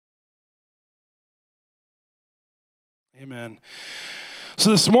Amen.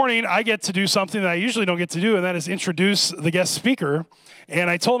 So this morning, I get to do something that I usually don't get to do, and that is introduce the guest speaker. And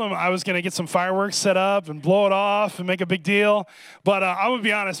I told him I was going to get some fireworks set up and blow it off and make a big deal. But I'm going to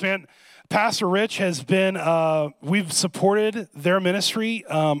be honest, man. Pastor Rich has been, we've supported their ministry,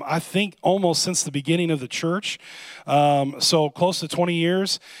 I think, almost since the beginning of the church. So close to 20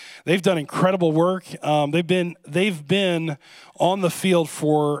 years. They've done incredible work. They've been on the field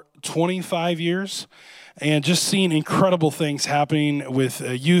for 25 years. And just seeing incredible things happening with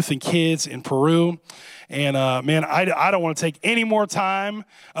youth and kids in Peru. And man, I don't want to take any more time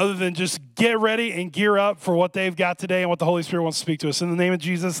other than just get ready and gear up for what they've got today and what the Holy Spirit wants to speak to us. In the name of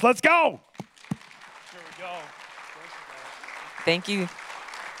Jesus, let's go. Here we go. Thank you.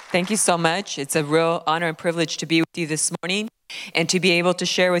 Thank you so much. It's a real honor and privilege to be with you this morning and to be able to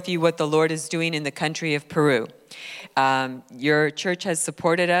share with you what the Lord is doing in the country of Peru. Your church has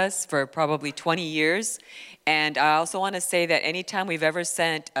supported us for probably 20 years. And I also want to say that anytime we've ever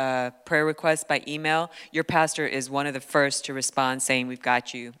sent a prayer request by email, your pastor is one of the first to respond saying, we've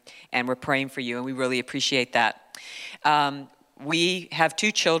got you and we're praying for you. And we really appreciate that. We have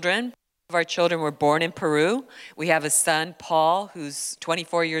 2 children. Of our children were born in Peru. We have a son, Paul, who's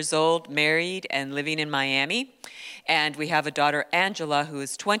 24 years old, married and living in Miami. And we have a daughter, Angela, who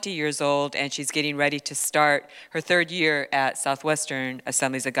is 20 years old, and she's getting ready to start her 3rd year at Southwestern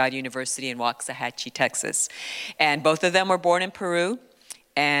Assemblies of God University in Waxahachie, Texas. And both of them were born in Peru,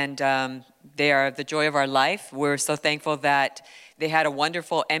 and they are the joy of our life. We're so thankful that they had a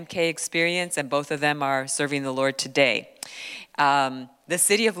wonderful MK experience, and both of them are serving the Lord today. The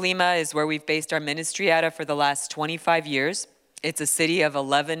city of Lima is where we've based our ministry out of for the last 25 years. It's a city of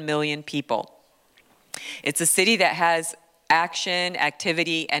 11 million people. It's a city that has action,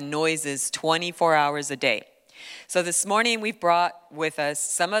 activity, and noises 24 hours a day. So this morning we've brought with us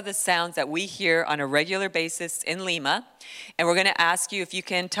some of the sounds that we hear on a regular basis in Lima, and we're going to ask you if you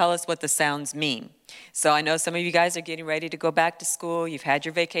can tell us what the sounds mean. So I know some of you guys are getting ready to go back to school. You've had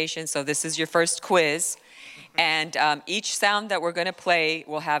your vacation, so this is your first quiz. And each sound that we're going to play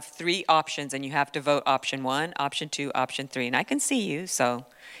will have 3 options, and you have to vote option 1, option 2, option 3. And I can see you, so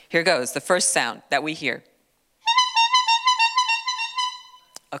here goes. The first sound that we hear.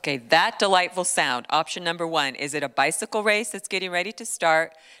 Okay, that delightful sound. Option number 1, is it a bicycle race that's getting ready to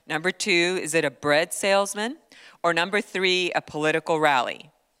start? Number 2, is it a bread salesman? Or number 3, a political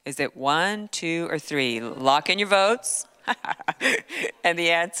rally? Is it 1, 2, or 3? Lock in your votes. And the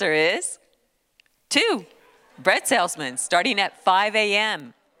answer is 2. Bread salesman, starting at 5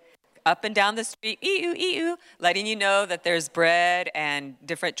 a.m. Up and down the street, ee-oo, letting you know that there's bread and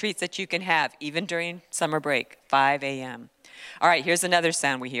different treats that you can have, even during summer break, 5 a.m. All right, here's another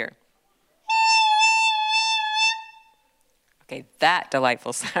sound we hear. Okay, that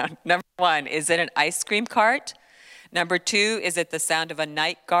delightful sound. Number 1, is it an ice cream cart? Number 2, is it the sound of a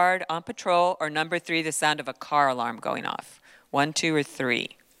night guard on patrol? Or number 3, the sound of a car alarm going off? 1, 2, or 3?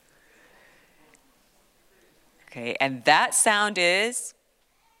 Okay, and that sound is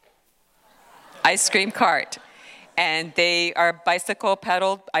ice cream cart. And they are bicycle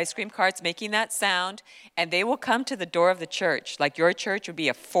pedaled ice cream carts making that sound, and they will come to the door of the church. Like your church would be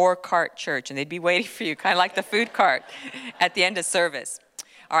a 4-cart church, and they'd be waiting for you, kind of like the food cart at the end of service.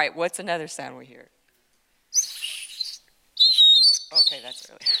 All right, what's another sound we hear? Okay, that's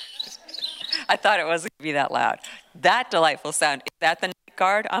really... I thought it wasn't going to be that loud. That delightful sound. Is that the night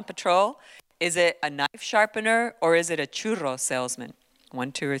guard on patrol? Is it a knife sharpener, or is it a churro salesman?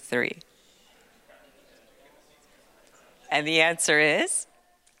 1, 2, or 3? And the answer is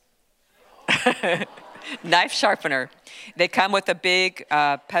knife sharpener. They come with a big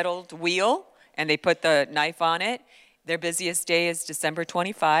pedaled wheel, and they put the knife on it. Their busiest day is December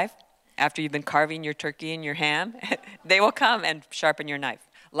 25. After you've been carving your turkey and your ham, they will come and sharpen your knife.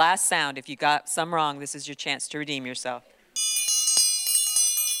 Last sound. If you got some wrong, this is your chance to redeem yourself.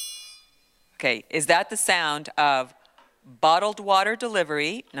 Okay, is that the sound of bottled water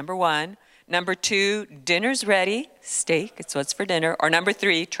delivery, number 1? Number 2, dinner's ready, steak, it's what's for dinner. Or number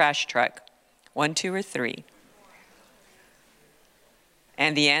 3, trash truck. 1, 2, or 3?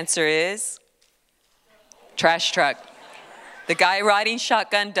 And the answer is trash truck. The guy riding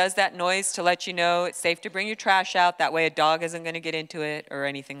shotgun does that noise to let you know it's safe to bring your trash out. That way a dog isn't going to get into it or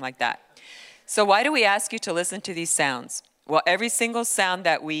anything like that. So why do we ask you to listen to these sounds? Well, every single sound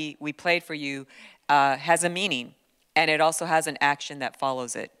that we played for you has a meaning, and it also has an action that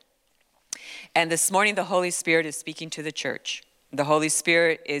follows it. And this morning, the Holy Spirit is speaking to the church. The Holy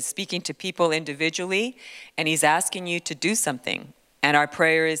Spirit is speaking to people individually, and he's asking you to do something. And our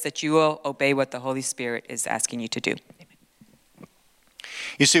prayer is that you will obey what the Holy Spirit is asking you to do.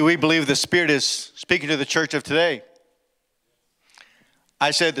 You see, we believe the Spirit is speaking to the church of today. I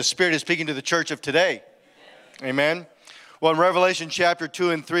said the Spirit is speaking to the church of today. Amen. Well, in Revelation chapter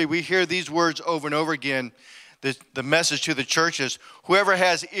 2 and 3, we hear these words over and over again. The message to the churches, whoever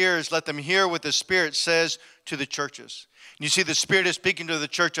has ears, let them hear what the Spirit says to the churches. You see, the Spirit is speaking to the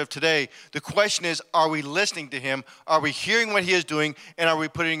church of today. The question is, are we listening to Him? Are we hearing what He is doing? And are we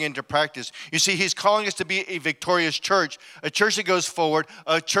putting it into practice? You see, He's calling us to be a victorious church, a church that goes forward,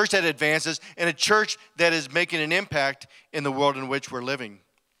 a church that advances, and a church that is making an impact in the world in which we're living.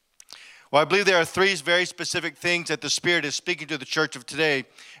 Well, I believe there are three very specific things that the Spirit is speaking to the church of today.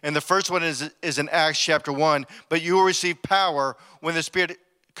 And the first one is in Acts chapter 1. But you will receive power when the Spirit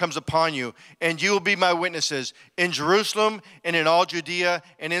comes upon you, and you will be my witnesses in Jerusalem and in all Judea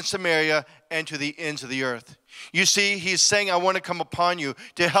and in Samaria and to the ends of the earth. You see, He's saying, I want to come upon you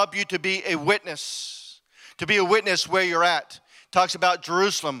to help you to be a witness where you're at. Talks about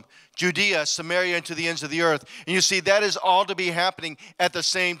Jerusalem, Judea, Samaria, and to the ends of the earth. And you see, that is all to be happening at the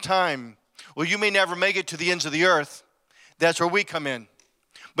same time. Well, you may never make it to the ends of the earth. That's where we come in.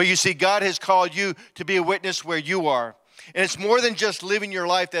 But you see, God has called you to be a witness where you are. And it's more than just living your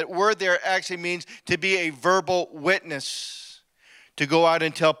life. That word there actually means to be a verbal witness, to go out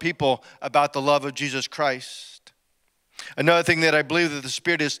and tell people about the love of Jesus Christ. Another thing that I believe that the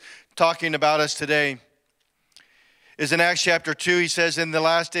Spirit is talking about us today is in Acts chapter 2. He says, in the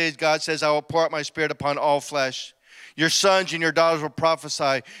last days, God says, I will pour out my Spirit upon all flesh. Your sons and your daughters will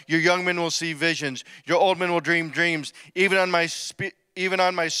prophesy. Your young men will see visions. Your old men will dream dreams. Even on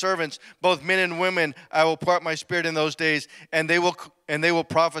my servants, both men and women, I will pour out my Spirit in those days, and they will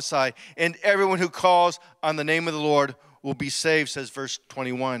prophesy. And everyone who calls on the name of the Lord will be saved, says verse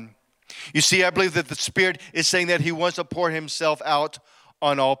 21. You see, I believe that the Spirit is saying that He wants to pour Himself out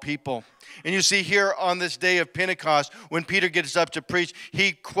on all people. And you see here on this day of Pentecost, when Peter gets up to preach,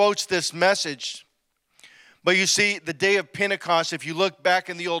 he quotes this message. But you see, the day of Pentecost, if you look back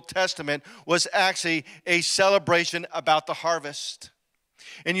in the Old Testament, was actually a celebration about the harvest.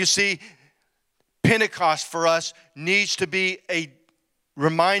 And you see, Pentecost for us needs to be a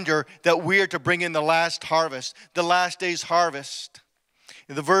reminder that we are to bring in the last harvest, the last day's harvest.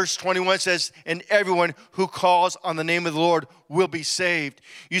 And the verse 21 says, and everyone who calls on the name of the Lord will be saved.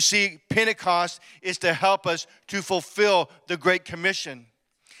 You see, Pentecost is to help us to fulfill the Great Commission.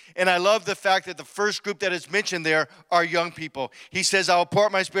 And I love the fact that the first group that is mentioned there are young people. He says, I will pour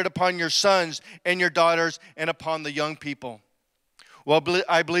out my Spirit upon your sons and your daughters and upon the young people. Well,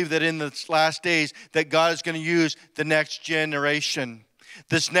 I believe that in the last days that God is going to use the next generation,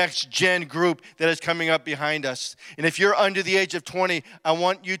 this next gen group that is coming up behind us. And if you're under the age of 20, I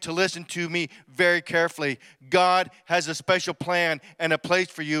want you to listen to me very carefully. God has a special plan and a place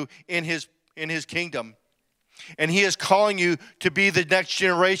for you in His kingdom. And He is calling you to be the next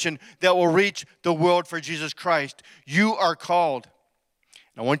generation that will reach the world for Jesus Christ. You are called.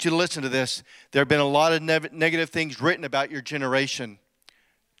 And I want you to listen to this. There have been a lot of negative things written about your generation.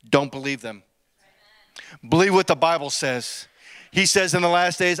 Don't believe them. Amen. Believe what the Bible says. He says in the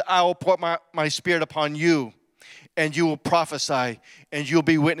last days, I will pour my Spirit upon you, and you will prophesy, and you'll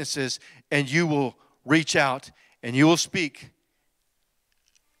be witnesses, and you will reach out, and you will speak,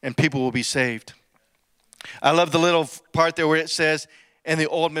 and people will be saved. I love the little part there where it says, and the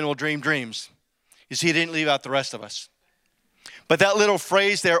old men will dream dreams. You see, He didn't leave out the rest of us. But that little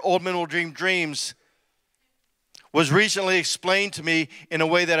phrase there, old men will dream dreams, was recently explained to me in a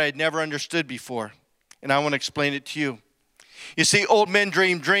way that I'd never understood before. And I want to explain it to you. You see, old men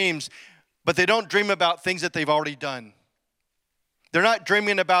dream dreams, but they don't dream about things that they've already done. They're not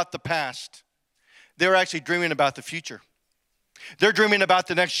dreaming about the past. They're actually dreaming about the future. They're dreaming about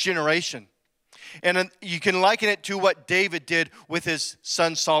the next generation. And you can liken it to what David did with his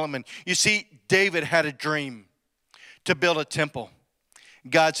son Solomon. You see, David had a dream to build a temple.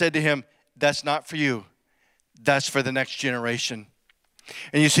 God said to him, that's not for you. That's for the next generation.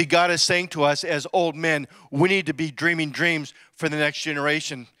 And you see, God is saying to us as old men, we need to be dreaming dreams for the next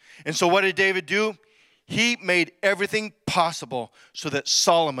generation. And so what did David do? He made everything possible so that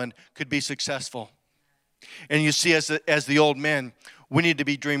Solomon could be successful. And you see, as the old men, we need to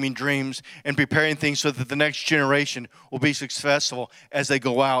be dreaming dreams and preparing things so that the next generation will be successful as they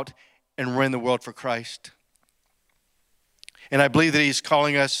go out and win the world for Christ. And I believe that He's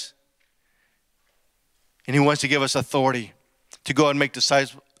calling us, and He wants to give us authority to go and make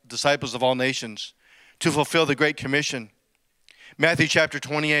disciples of all nations, to fulfill the Great Commission. Matthew chapter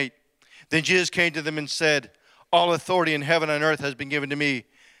 28. Then Jesus came to them and said, all authority in heaven and earth has been given to me.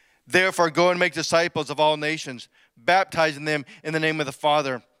 Therefore, go and make disciples of all nations, baptizing them in the name of the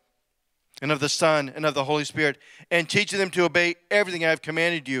Father and of the Son and of the Holy Spirit, and teaching them to obey everything I have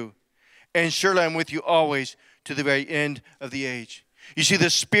commanded you. And surely I'm with you always to the very end of the age. You see, the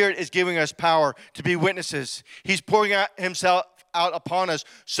Spirit is giving us power to be witnesses. He's pouring out himself out upon us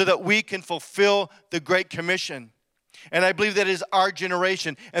so that we can fulfill the Great Commission. And I believe that is our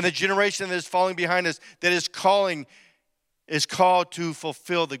generation and the generation that is following behind us that is called to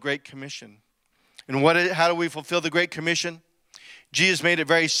fulfill the Great Commission. And how do we fulfill the Great Commission? Jesus made it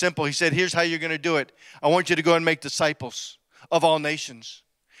very simple. He said, here's how you're going to do it. I want you to go and make disciples of all nations.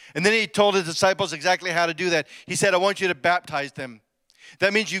 And then he told his disciples exactly how to do that. He said, I want you to baptize them.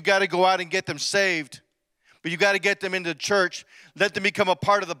 That means you've got to go out and get them saved. But you've got to get them into the church, let them become a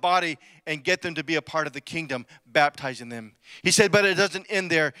part of the body, and get them to be a part of the kingdom, baptizing them. He said, but it doesn't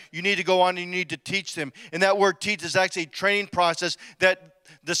end there. You need to go on and you need to teach them. And that word teach is actually a training process that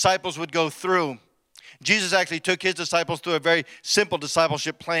disciples would go through. Jesus actually took his disciples through a very simple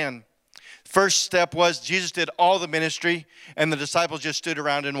discipleship plan. First step was Jesus did all the ministry, and the disciples just stood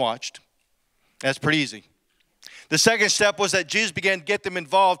around and watched. That's pretty easy. The second step was that Jesus began to get them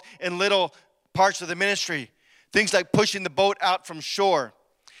involved in little parts of the ministry. Things like pushing the boat out from shore,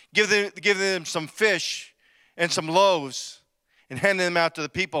 giving them some fish and some loaves, and handing them out to the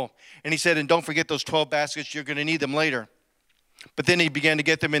people. And he said, and don't forget those 12 baskets, you're going to need them later. But then he began to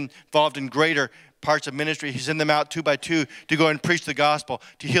get them involved in greater parts of ministry. He sent them out 2 by 2 to go and preach the gospel,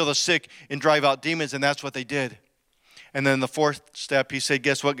 to heal the sick and drive out demons, and that's what they did. And then the fourth step, he said,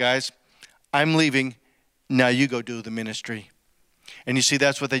 guess what, guys? I'm leaving. Now you go do the ministry. And you see,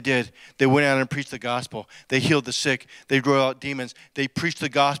 that's what they did. They went out and preached the gospel. They healed the sick. They drove out demons. They preached the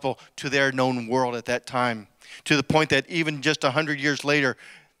gospel to their known world at that time, to the point that even just 100 years later,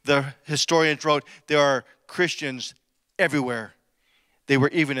 the historians wrote, there are Christians everywhere. They were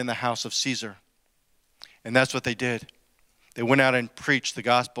even in the house of Caesar. And that's what they did. They went out and preached the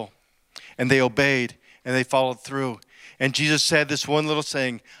gospel. And they obeyed. And they followed through. And Jesus said this one little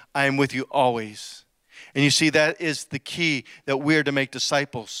saying, I am with you always. And you see, that is the key, that we are to make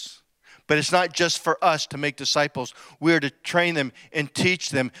disciples. But it's not just for us to make disciples. We are to train them and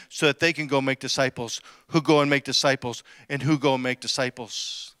teach them so that they can go make disciples, who go and make disciples, and who go and make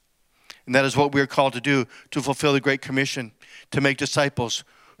disciples. And that is what we are called to do, to fulfill the Great Commission, to make disciples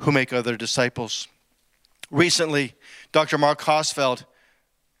who make other disciples. Recently, Dr. Mark Hosfeld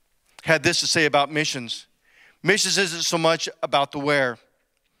had this to say about missions. Missions isn't so much about the where,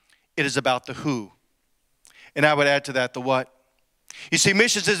 it is about the who. And I would add to that the what. You see,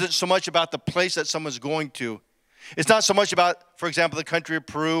 missions isn't so much about the place that someone's going to. It's not so much about, for example, the country of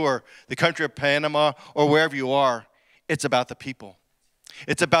Peru or the country of Panama or wherever you are. It's about the people.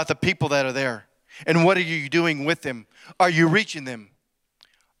 It's about the people that are there. And what are you doing with them? Are you reaching them?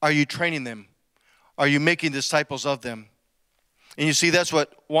 Are you training them? Are you making disciples of them? And you see, that's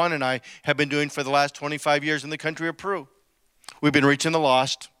what Juan and I have been doing for the last 25 years in the country of Peru. We've been reaching the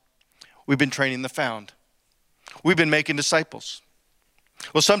lost. We've been training the found. We've been making disciples.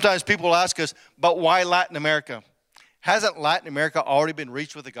 Well, sometimes people will ask us, but why Latin America? Hasn't Latin America already been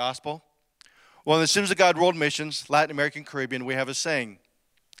reached with the gospel? Well, in the Assemblies of God World Missions, Latin American, Caribbean, we have a saying,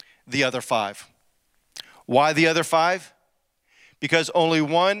 the other 5. Why the other 5? Because only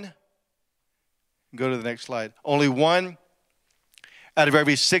one, go to the next slide, only 1 out of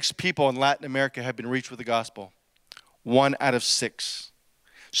every 6 people in Latin America have been reached with the gospel. 1 out of 6.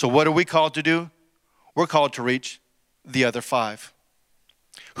 So what are we called to do? We're called to reach the other 5.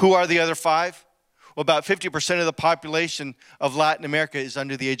 Who are the other 5? Well, about 50% of the population of Latin America is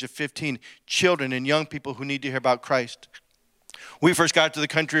under the age of 15, children and young people who need to hear about Christ. We first got to the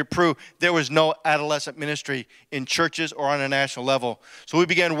country of Peru, there was no adolescent ministry in churches or on a national level. So we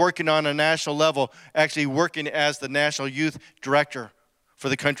began working on a national level, actually working as the national youth director for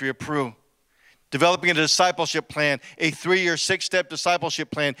the country of Peru. Developing a discipleship plan, a 3-year, 6-step discipleship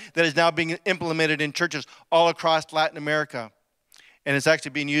plan that is now being implemented in churches all across Latin America. And it's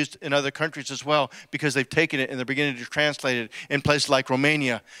actually being used in other countries as well because they've taken it and they're beginning to translate it in places like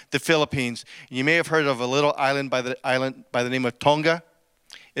Romania, the Philippines. You may have heard of a little island by the name of Tonga.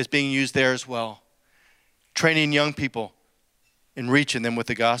 It's being used there as well. Training young people and reaching them with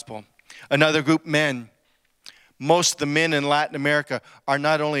the gospel. Another group, men. Most of the men in Latin America are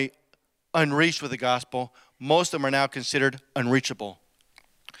not only unreached with the gospel, most of them are now considered unreachable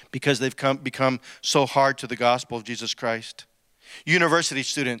because they've become so hard to the gospel of Jesus Christ. University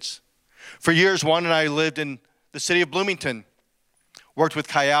students. For years, Juan and I lived in the city of Bloomington, worked with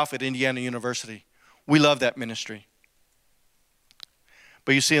Chi Alpha at Indiana University. We love that ministry.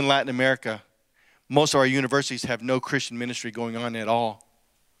 But you see, in Latin America, most of our universities have no Christian ministry going on at all.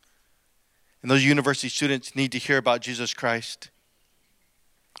 And those university students need to hear about Jesus Christ.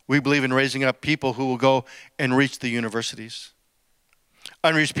 We believe in raising up people who will go and reach the universities.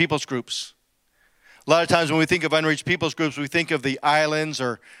 Unreached peoples groups. A lot of times when we think of unreached peoples groups, we think of the islands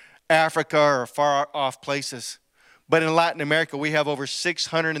or Africa or far off places. But in Latin America, we have over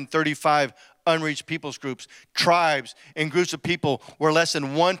 635 unreached peoples groups, tribes, and groups of people where less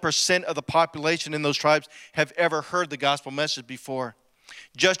than 1% of the population in those tribes have ever heard the gospel message before.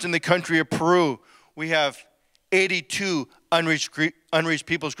 Just in the country of Peru, we have 82 unreached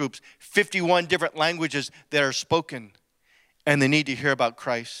peoples groups, 51 different languages that are spoken, and they need to hear about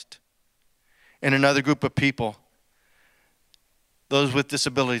Christ. And another group of people, those with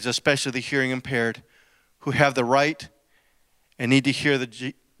disabilities, especially the hearing impaired, who have the right and need to hear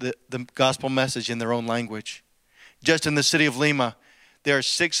the gospel message in their own language. Just in the city of Lima, there are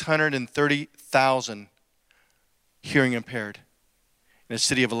 630,000 hearing impaired in a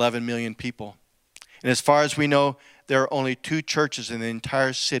city of 11 million people. And as far as we know, there are only 2 churches in the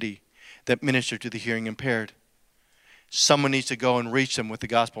entire city that minister to the hearing impaired. Someone needs to go and reach them with the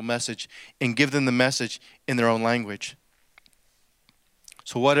gospel message and give them the message in their own language.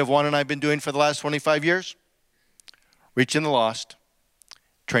 So what have Juan and I been doing for the last 25 years? Reaching the lost,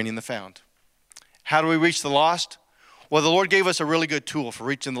 training the found. How do we reach the lost? Well, the Lord gave us a really good tool for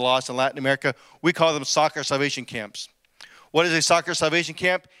reaching the lost in Latin America. We call them soccer salvation camps. What is a soccer salvation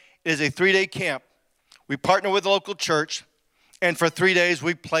camp? It is a 3-day camp. We partner with the local church, and for 3 days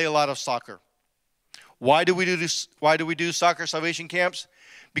we play a lot of soccer. Why do we do this? Why do we do soccer salvation camps?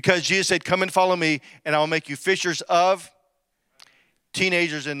 Because Jesus said, "Come and follow me, and I will make you fishers of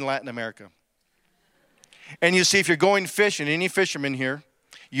teenagers in Latin America." And you see, if you're going fishing, any fisherman here,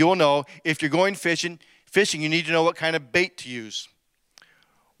 you'll know if you're going fishing, you need to know what kind of bait to use.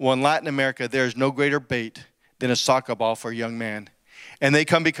 Well, in Latin America, there is no greater bait than a soccer ball for a young man. And they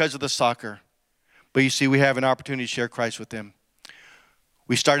come because of the soccer. But you see, we have an opportunity to share Christ with them.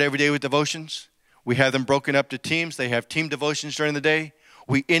 We start every day with devotions. We have them broken up to teams. They have team devotions during the day.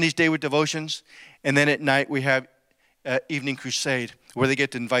 We end each day with devotions. And then at night, we have evening crusade where they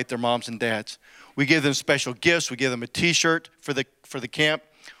get to invite their moms and dads. We give them special gifts. We give them a T-shirt for the camp.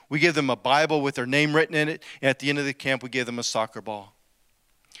 We give them a Bible with their name written in it. And at the end of the camp, we give them a soccer ball.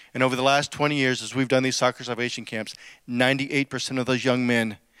 And over the last 20 years, as we've done these soccer salvation camps, 98% of those young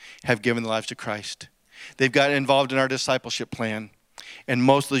men have given their lives to Christ. They've gotten involved in our discipleship plan. And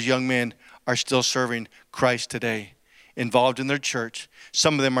most of those young men are still serving Christ today, involved in their church.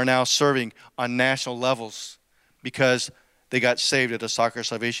 Some of them are now serving on national levels because they got saved at a soccer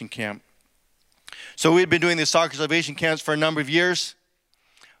salvation camp. So we've been doing these soccer salvation camps for a number of years.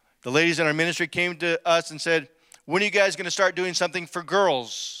 The ladies in our ministry came to us and said, "When are you guys going to start doing something for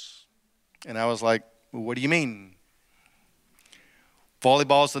girls?" And I was like, "Well, what do you mean?"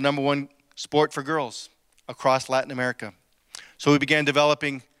 Volleyball is the number one sport for girls across Latin America. So we began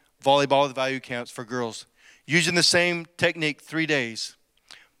developing volleyball with value camps for girls, using the same technique 3 days.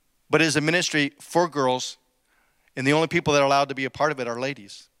 But as a ministry for girls, and the only people that are allowed to be a part of it are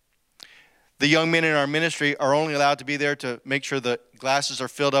ladies. The young men in our ministry are only allowed to be there to make sure the glasses are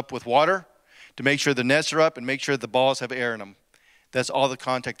filled up with water, to make sure the nets are up, and make sure the balls have air in them. That's all the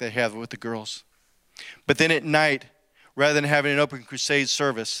contact they have with the girls. But then at night, rather than having an open crusade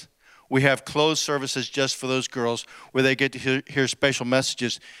service, we have closed services just for those girls where they get to hear special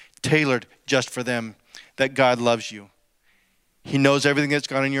messages tailored just for them, that God loves you. He knows everything that's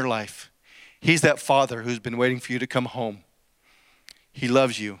gone in your life. He's that father who's been waiting for you to come home. He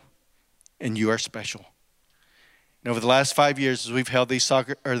loves you, and you are special. And over the last 5 years, as we've held these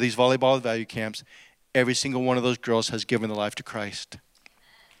volleyball value camps, every single one of those girls has given their life to Christ.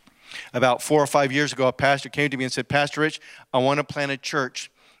 About 4 or 5 years ago, a pastor came to me and said, "Pastor Rich, I want to plant a church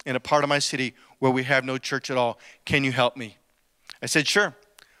in a part of my city where we have no church at all. Can you help me?" I said, "Sure.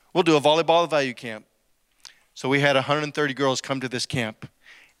 We'll do a volleyball value camp." So we had 130 girls come to this camp.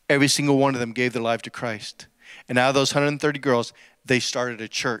 Every single one of them gave their life to Christ. And out of those 130 girls, they started a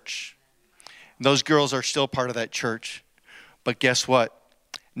church. And those girls are still part of that church. But guess what?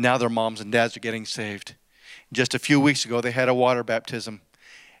 Now their moms and dads are getting saved. Just a few weeks ago, they had a water baptism.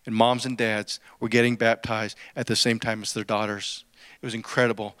 And moms and dads were getting baptized at the same time as their daughters. It was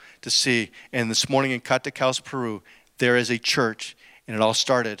incredible to see. And this morning in Catacaos, Peru, there is a church. And it all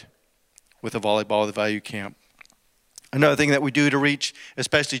started with a volleyball with value camp. Another thing that we do to reach,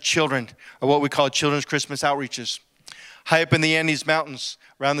 especially children, are what we call children's Christmas outreaches. High up in the Andes Mountains,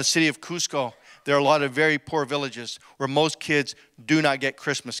 around the city of Cusco, there are a lot of very poor villages where most kids do not get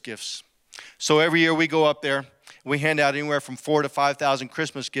Christmas gifts. So every year we go up there, we hand out anywhere from 4,000 to 5,000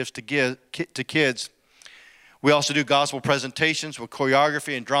 Christmas gifts to kids. We also do gospel presentations with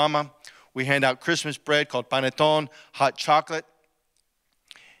choreography and drama. We hand out Christmas bread called panettone, hot chocolate.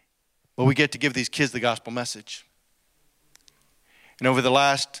 But we get to give these kids the gospel message. And over the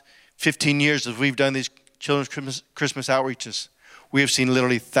last 15 years as we've done these children's Christmas outreaches, we have seen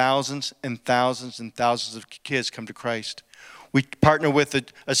literally thousands and thousands and thousands of kids come to Christ. We partner with the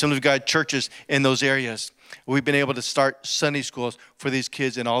Assembly of God churches in those areas. We've been able to start Sunday schools for these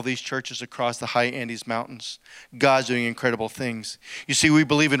kids in all these churches across the high Andes Mountains. God's doing incredible things. You see, we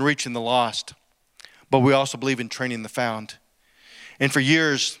believe in reaching the lost, but we also believe in training the found. And for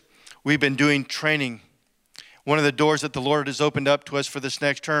years, we've been doing training. One of the doors that the Lord has opened up to us for this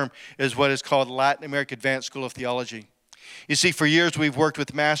next term is what is called Latin America Advanced School of Theology. You see, for years we've worked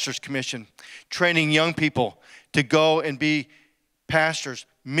with Master's Commission, training young people to go and be pastors,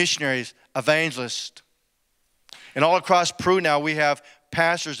 missionaries, evangelists. And all across Peru now we have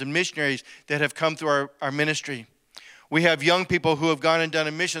pastors and missionaries that have come through our ministry. We have young people who have gone and done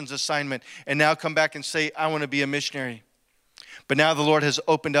a missions assignment and now come back and say, I want to be a missionary. But now the Lord has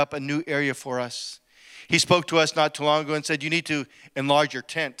opened up a new area for us. He spoke to us not too long ago and said, you need to enlarge your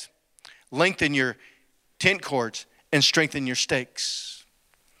tent, lengthen your tent cords, and strengthen your stakes.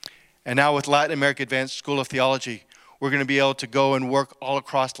 And now with Latin America Advanced School of Theology, we're going to be able to go and work all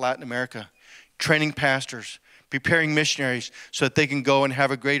across Latin America, training pastors, preparing missionaries so that they can go and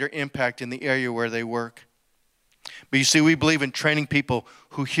have a greater impact in the area where they work. But you see, we believe in training people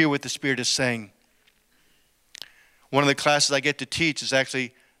who hear what the Spirit is saying. One of the classes I get to teach is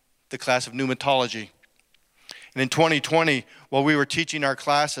actually the class of pneumatology. And in 2020, while we were teaching our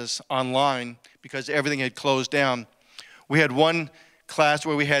classes online because everything had closed down, we had one class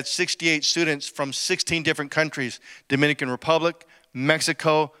where we had 68 students from 16 different countries: Dominican Republic,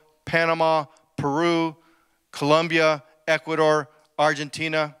 Mexico, Panama, Peru, Colombia, Ecuador,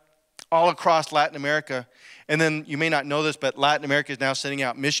 Argentina, all across Latin America. And then you may not know this, but Latin America is now sending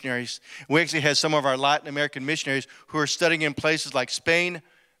out missionaries. We actually had some of our Latin American missionaries who are studying in places like Spain,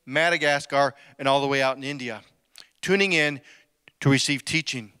 Madagascar, and all the way out in India, tuning in to receive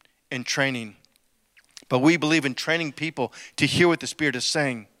teaching and training. But we believe in training people to hear what the Spirit is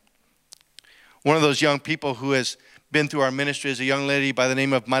saying. One of those young people who has been through our ministry is a young lady by the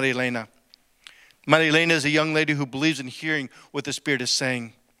name of Maria Elena. Maria Elena is a young lady who believes in hearing what the Spirit is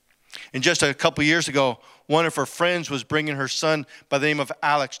saying. And just a couple years ago, one of her friends was bringing her son by the name of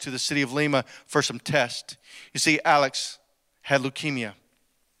Alex to the city of Lima for some tests. You see, Alex had leukemia.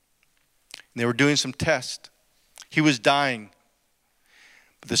 And they were doing some tests. He was dying.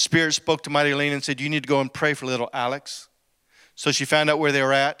 But the Spirit spoke to Maria Elena and said, you need to go and pray for little Alex. So she found out where they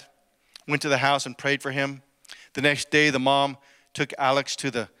were at, went to the house and prayed for him. The next day, the mom took Alex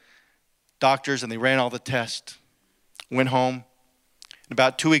to the doctors and they ran all the tests. Went home. And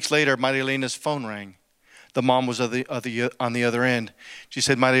about 2 weeks later, Maria Elena's phone rang. The mom was on the other end. She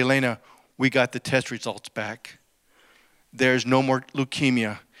said, Maria Elena, we got the test results back. There's no more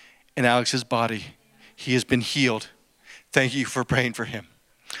leukemia in Alex's body. He has been healed. Thank you for praying for him.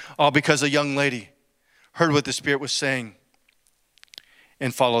 All because a young lady heard what the Spirit was saying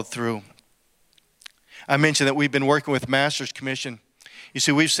and followed through. I mentioned that we've been working with Master's Commission. You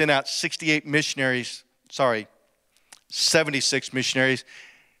see, we've sent out 76 missionaries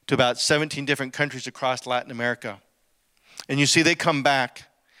to about 17 different countries across Latin America. And you see, they come back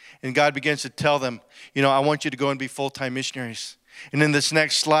and God begins to tell them, I want you to go and be full-time missionaries. And in this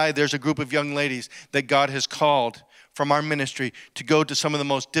next slide, there's a group of young ladies that God has called from our ministry to go to some of the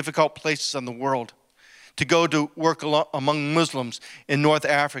most difficult places in the world, to go to work among Muslims in North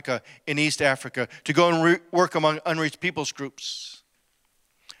Africa, in East Africa, to go and work among unreached peoples groups.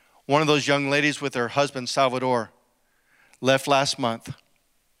 One of those young ladies with her husband, Salvador, left last month,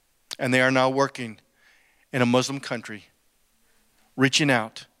 and they are now working in a Muslim country, reaching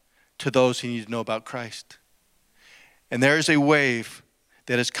out to those who need to know about Christ. And there is a wave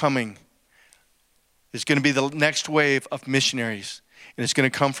that is coming. It's going to be the next wave of missionaries. And it's going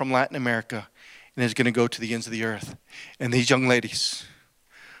to come from Latin America. And it's going to go to the ends of the earth. And these young ladies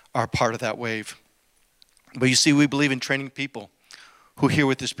are part of that wave. But you see, we believe in training people who hear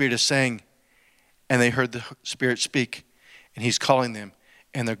what the Spirit is saying. And they heard the Spirit speak. And He's calling them.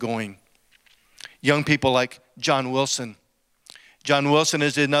 And they're going. Young people like John Wilson. John Wilson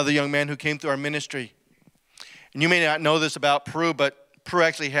is another young man who came through our ministry. And you may not know this about Peru, but Peru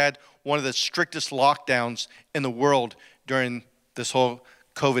actually had one of the strictest lockdowns in the world during this whole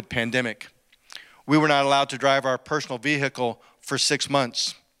COVID pandemic. We were not allowed to drive our personal vehicle for 6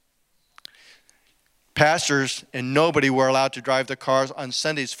 months. Pastors and nobody were allowed to drive their cars on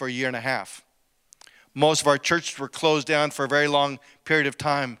Sundays for a year and a half. Most of our churches were closed down for a very long period of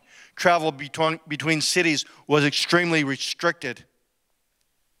time. Travel between cities was extremely restricted.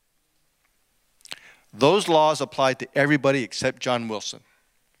 Those laws applied to everybody except John Wilson.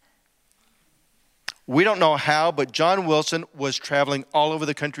 We don't know how, but John Wilson was traveling all over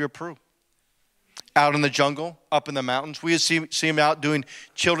the country of Peru. Out in the jungle, up in the mountains. We see him out doing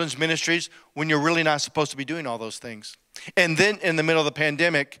children's ministries when you're really not supposed to be doing all those things. And then in the middle of the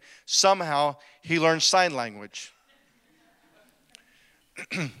pandemic, somehow he learned sign language.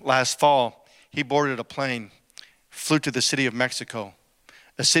 Last fall, he boarded a plane, flew to the city of Mexico,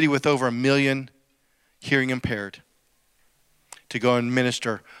 a city with over 1 million hearing impaired, to go and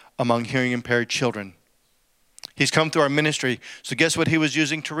minister among hearing impaired children. He's come through our ministry, so guess what he was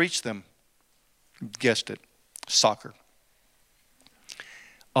using to reach them? Guessed it, soccer.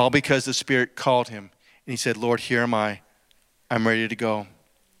 All because the Spirit called him and he said, Lord, here am I. I'm ready to go.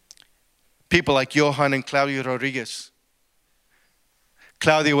 People like Johan and Claudia Rodriguez.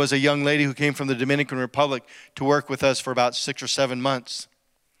 Claudia was a young lady who came from the Dominican Republic to work with us for about 6 or 7 months.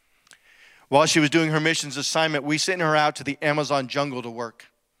 While she was doing her missions assignment, we sent her out to the Amazon jungle to work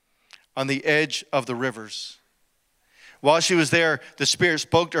on the edge of the rivers. While she was there, the Spirit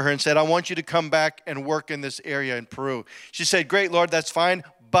spoke to her and said, I want you to come back and work in this area in Peru. She said, great, Lord, that's fine,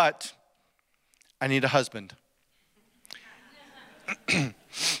 but I need a husband.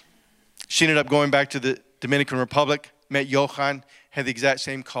 She ended up going back to the Dominican Republic, met Johan, had the exact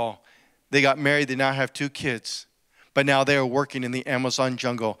same call. They got married, they now have 2 kids, but now they are working in the Amazon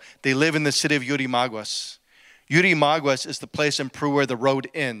jungle. They live in the city of Yurimaguas. Yurimaguas is the place in Peru where the road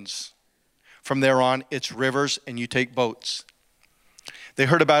ends. From there on, it's rivers and you take boats. They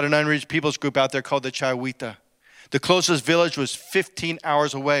heard about an unreached peoples group out there called the Chahuita. The closest village was 15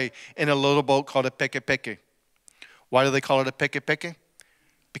 hours away in a little boat called a Peque Peque. Why do they call it a Peque Peque?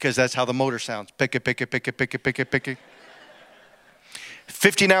 Because that's how the motor sounds. Peque Peque Peque Peque Peque Peque.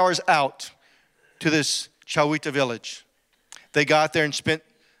 15 hours out to this Chahuita village. They got there and spent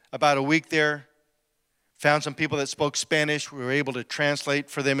about a week there. Found some people that spoke Spanish. We were able to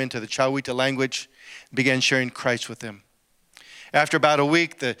translate for them into the Chahuita language. Began sharing Christ with them. After about a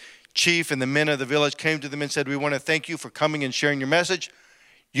week, the chief and the men of the village came to them and said, we want to thank you for coming and sharing your message.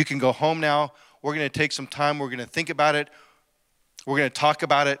 You can go home now. We're going to take some time. We're going to think about it. We're going to talk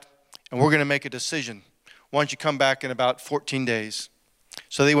about it. And we're going to make a decision. Why don't you come back in about 14 days?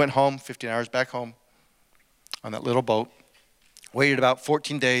 So they went home, 15 hours back home on that little boat. Waited about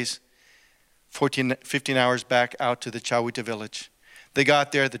 14 days. 15 hours back out to the Chahuita village. They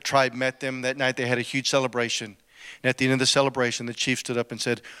got there, the tribe met them. That night they had a huge celebration. And at the end of the celebration, the chief stood up and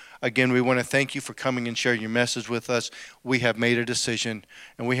said, again, we want to thank you for coming and sharing your message with us. We have made a decision,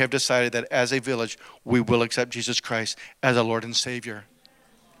 and we have decided that as a village, we will accept Jesus Christ as our Lord and Savior.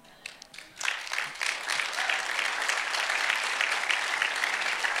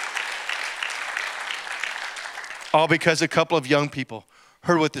 All because a couple of young people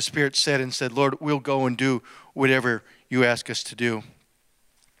heard what the Spirit said and said, Lord, we'll go and do whatever you ask us to do.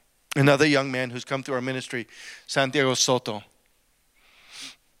 Another young man who's come through our ministry, Santiago Soto.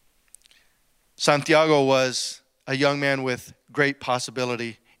 Santiago was a young man with great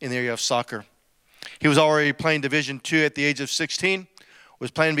possibility in the area of soccer. He was already playing Division II at the age of 16, was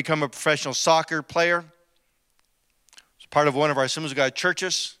planning to become a professional soccer player, was part of one of our Assemblies of God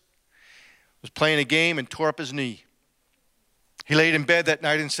churches, was playing a game and tore up his knee. He laid in bed that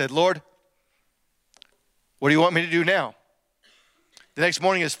night and said, Lord, what do you want me to do now? The next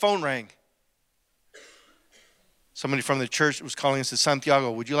morning his phone rang. Somebody from the church was calling and said,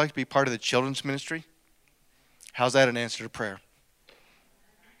 Santiago, would you like to be part of the children's ministry? How's that an answer to prayer?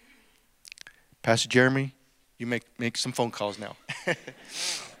 Pastor Jeremy, you make some phone calls now.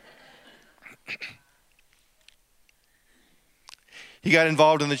 He got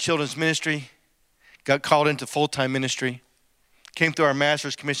involved in the children's ministry, got called into full-time ministry, came through our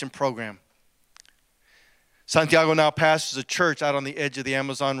Master's Commission program. Santiago now pastors a church out on the edge of the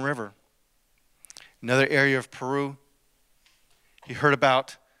Amazon River. Another area of Peru. He heard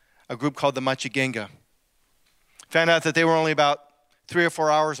about a group called the Machigenga. Found out that they were only about 3 or 4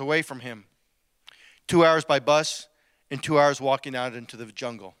 hours away from him. 2 hours by bus and 2 hours walking out into the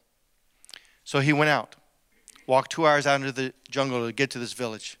jungle. So he went out, walked 2 hours out into the jungle to get to this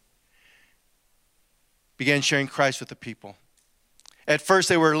village. Began sharing Christ with the people. At first,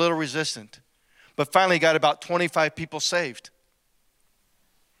 they were a little resistant, but finally got about 25 people saved.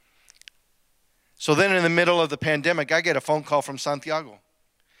 So then in the middle of the pandemic, I get a phone call from Santiago.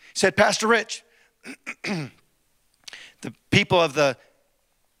 He said, Pastor Rich, the people of the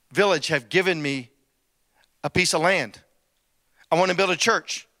village have given me a piece of land. I want to build a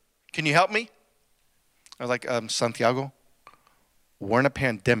church. Can you help me? I was like, Santiago, we're in a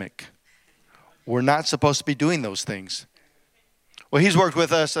pandemic. We're not supposed to be doing those things. Well, he's worked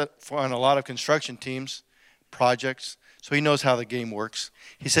with us on a lot of construction teams, projects, So he knows how the game works.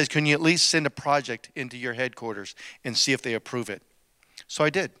 He says, can you at least send a project into your headquarters and see if they approve it? So I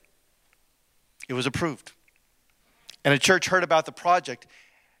did. It was approved. And a church heard about the project,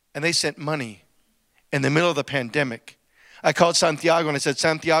 and they sent money in the middle of the pandemic. I called Santiago and I said,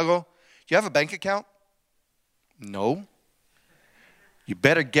 Santiago, do you have a bank account? No. You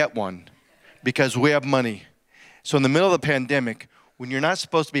better get one because we have money. So in the middle of the pandemic, when you're not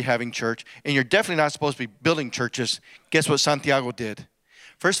supposed to be having church, and you're definitely not supposed to be building churches, guess what Santiago did?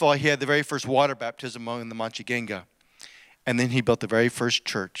 First of all, he had the very first water baptism among the Machigenga. And then he built the very first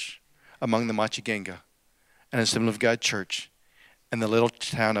church among the Machigenga, an Assembly of God church in the little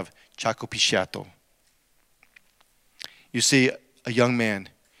town of Chacopichato. You see a young man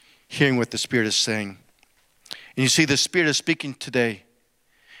hearing what the Spirit is saying. And you see the Spirit is speaking today.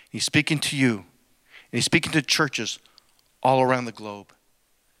 He's speaking to you. And he's speaking to churches all around the globe.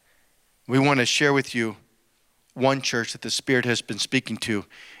 We want to share with you one church that the Spirit has been speaking to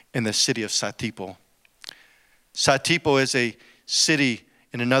in the city of Satipo. Satipo is a city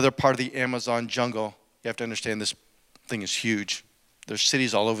in another part of the Amazon jungle. You have to understand this thing is huge. There's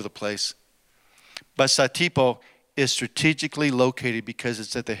cities all over the place. But Satipo is strategically located because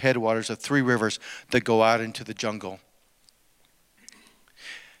it's at the headwaters of 3 rivers that go out into the jungle.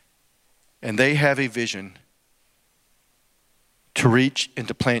 And they have a vision to reach and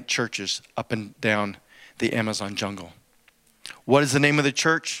to plant churches up and down the Amazon jungle. What is the name of the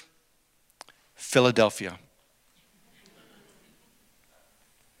church? Philadelphia.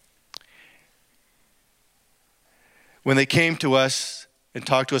 When they came to us and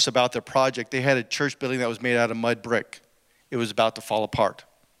talked to us about their project, they had a church building that was made out of mud brick. It was about to fall apart.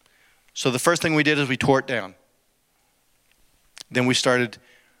 So the first thing we did is we tore it down. Then we started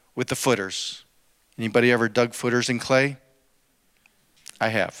with the footers. Anybody ever dug footers in clay? I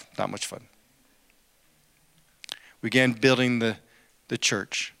have. Not much fun. We began building the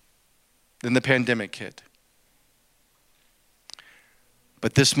church. Then the pandemic hit.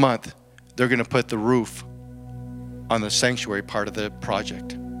 But this month, they're going to put the roof on the sanctuary part of the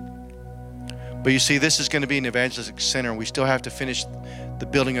project. But you see, this is going to be an evangelistic center, and we still have to finish the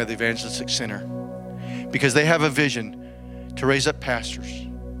building of the evangelistic center because they have a vision to raise up pastors,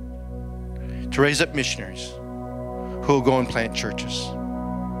 to raise up missionaries who will go and plant churches.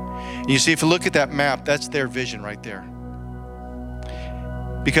 And you see, if you look at that map, that's their vision right there.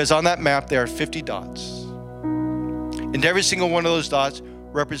 Because on that map, there are 50 dots. And every single one of those dots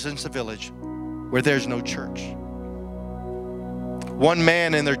represents a village where there's no church. One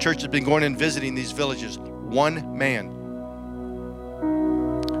man in their church has been going and visiting these villages. One man.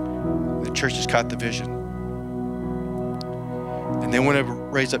 The church has caught the vision. And they want to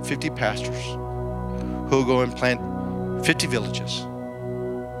raise up 50 pastors who will go and plant 50 villages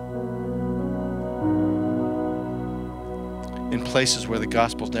in places where the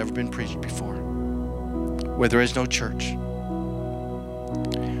gospel's never been preached before, where there is no church.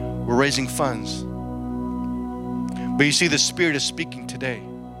 We're raising funds. But you see, the Spirit is speaking today.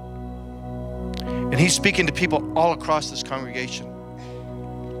 And He's speaking to people all across this congregation.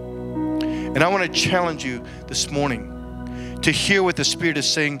 And I want to challenge you this morning to hear what the Spirit is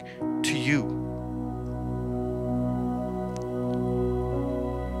saying to you.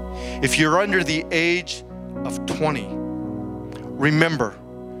 If you're under the age of 20, remember,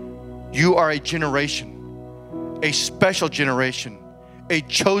 you are a generation, a special generation, a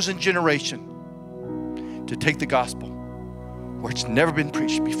chosen generation to take the gospel where it's never been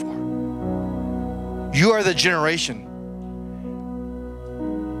preached before. You are the generation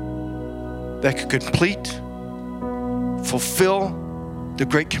that could complete, fulfill the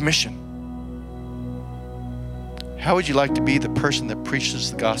Great Commission. How would you like to be the person that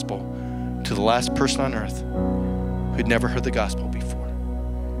preaches the gospel to the last person on earth who'd never heard the gospel before?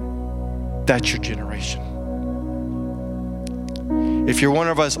 That's your generation. If you're one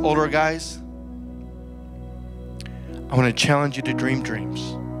of us older guys, I want to challenge you to dream dreams.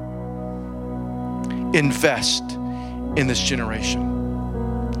 Invest in this generation.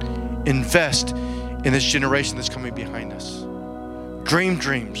 Invest in this generation that's coming behind us. Dream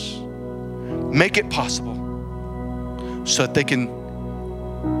dreams. Make it possible so that they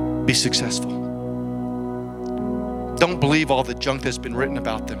can be successful. Don't believe all the junk that's been written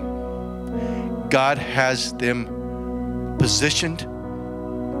about them. God has them positioned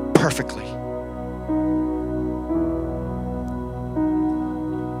perfectly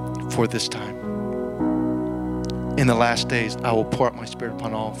for this time. In the last days, I will pour out my Spirit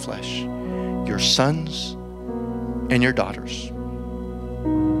upon all flesh, your sons and your daughters.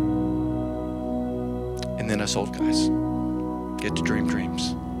 And then us old guys get to dream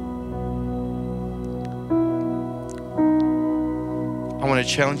dreams. want to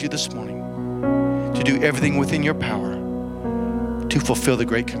challenge you this morning to do everything within your power to fulfill the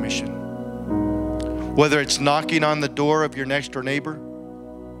Great Commission. Whether it's knocking on the door of your next door neighbor,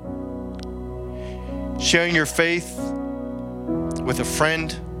 sharing your faith with a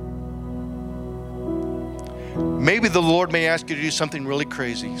friend. Maybe the Lord may ask you to do something really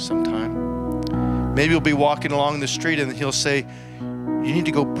crazy sometime. Maybe you'll be walking along the street and He'll say, you need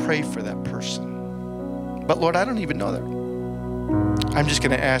to go pray for that person. But Lord, I don't even know that. I'm just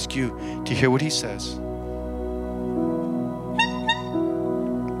going to ask you to hear what He says.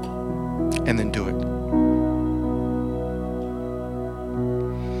 And then do it.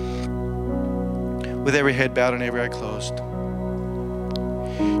 With every head bowed and every eye closed.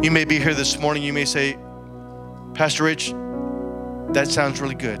 You may be here this morning, you may say, Pastor Rich, that sounds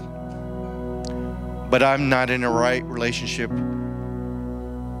really good, but I'm not in a right relationship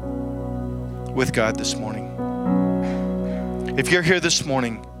with God this morning. If you're here this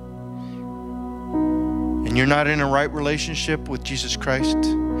morning and you're not in a right relationship with Jesus Christ,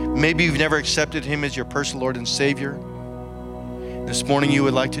 maybe you've never accepted Him as your personal Lord and Savior, this morning you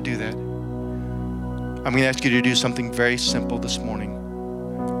would like to do that. I'm going to ask you to do something very simple this morning.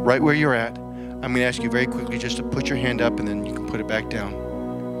 Right where you're at, I'm going to ask you very quickly just to put your hand up and then you can put it back down.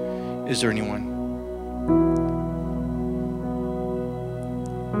 Is there anyone?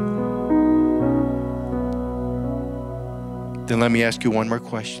 Then let me ask you one more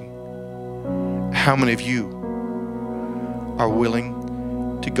question. How many of you are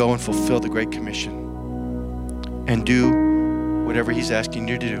willing to go and fulfill the Great Commission and do whatever He's asking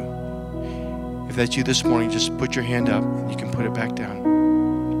you to do? If that's you this morning, just put your hand up and you can put it back down.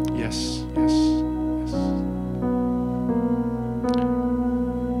 Yes, yes, yes.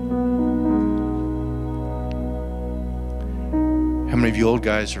 How many of you old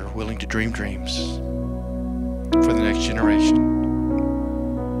guys are willing to dream dreams for the next generation?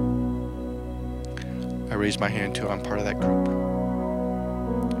 I raise my hand too. I'm part of that group.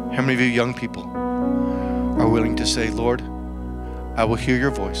 How many of you young people are willing to say, Lord, I will hear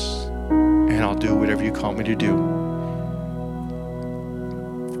your voice and I'll do whatever you call me to do?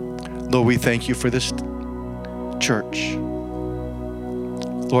 Lord, we thank you for this church.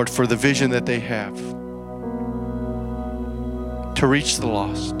 Lord, for the vision that they have to reach the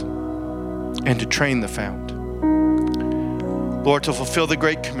lost and to train the found. Lord, to fulfill the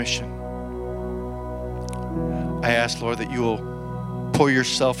Great Commission. I ask, Lord, that you will pour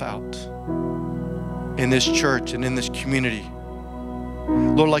yourself out in this church and in this community,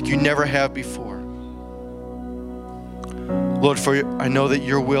 Lord, like you never have before. Lord, for I know that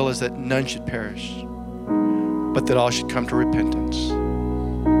your will is that none should perish, but that all should come to repentance.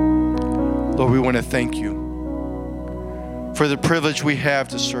 Lord, we want to thank you for the privilege we have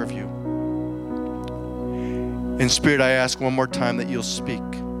to serve you. In Spirit, I ask one more time that you'll speak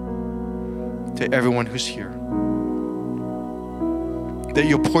to everyone who's here, that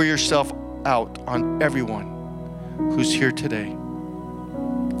you'll pour yourself out on everyone who's here today.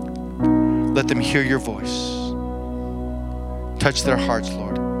 Let them hear your voice. Touch their hearts,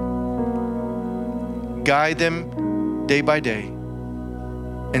 Lord. Guide them day by day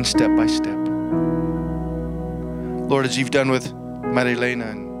and step by step. Lord, as you've done with Marilena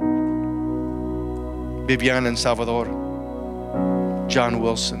and Viviana and Salvador, John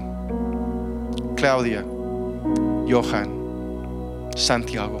Wilson, Claudia, Johan,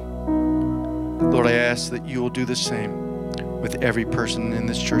 Santiago. Lord, I ask that you will do the same with every person in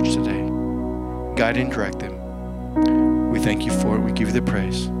this church today. Guide and direct them. We thank you for it. We give you the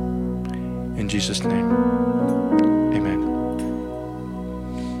praise. In Jesus' name.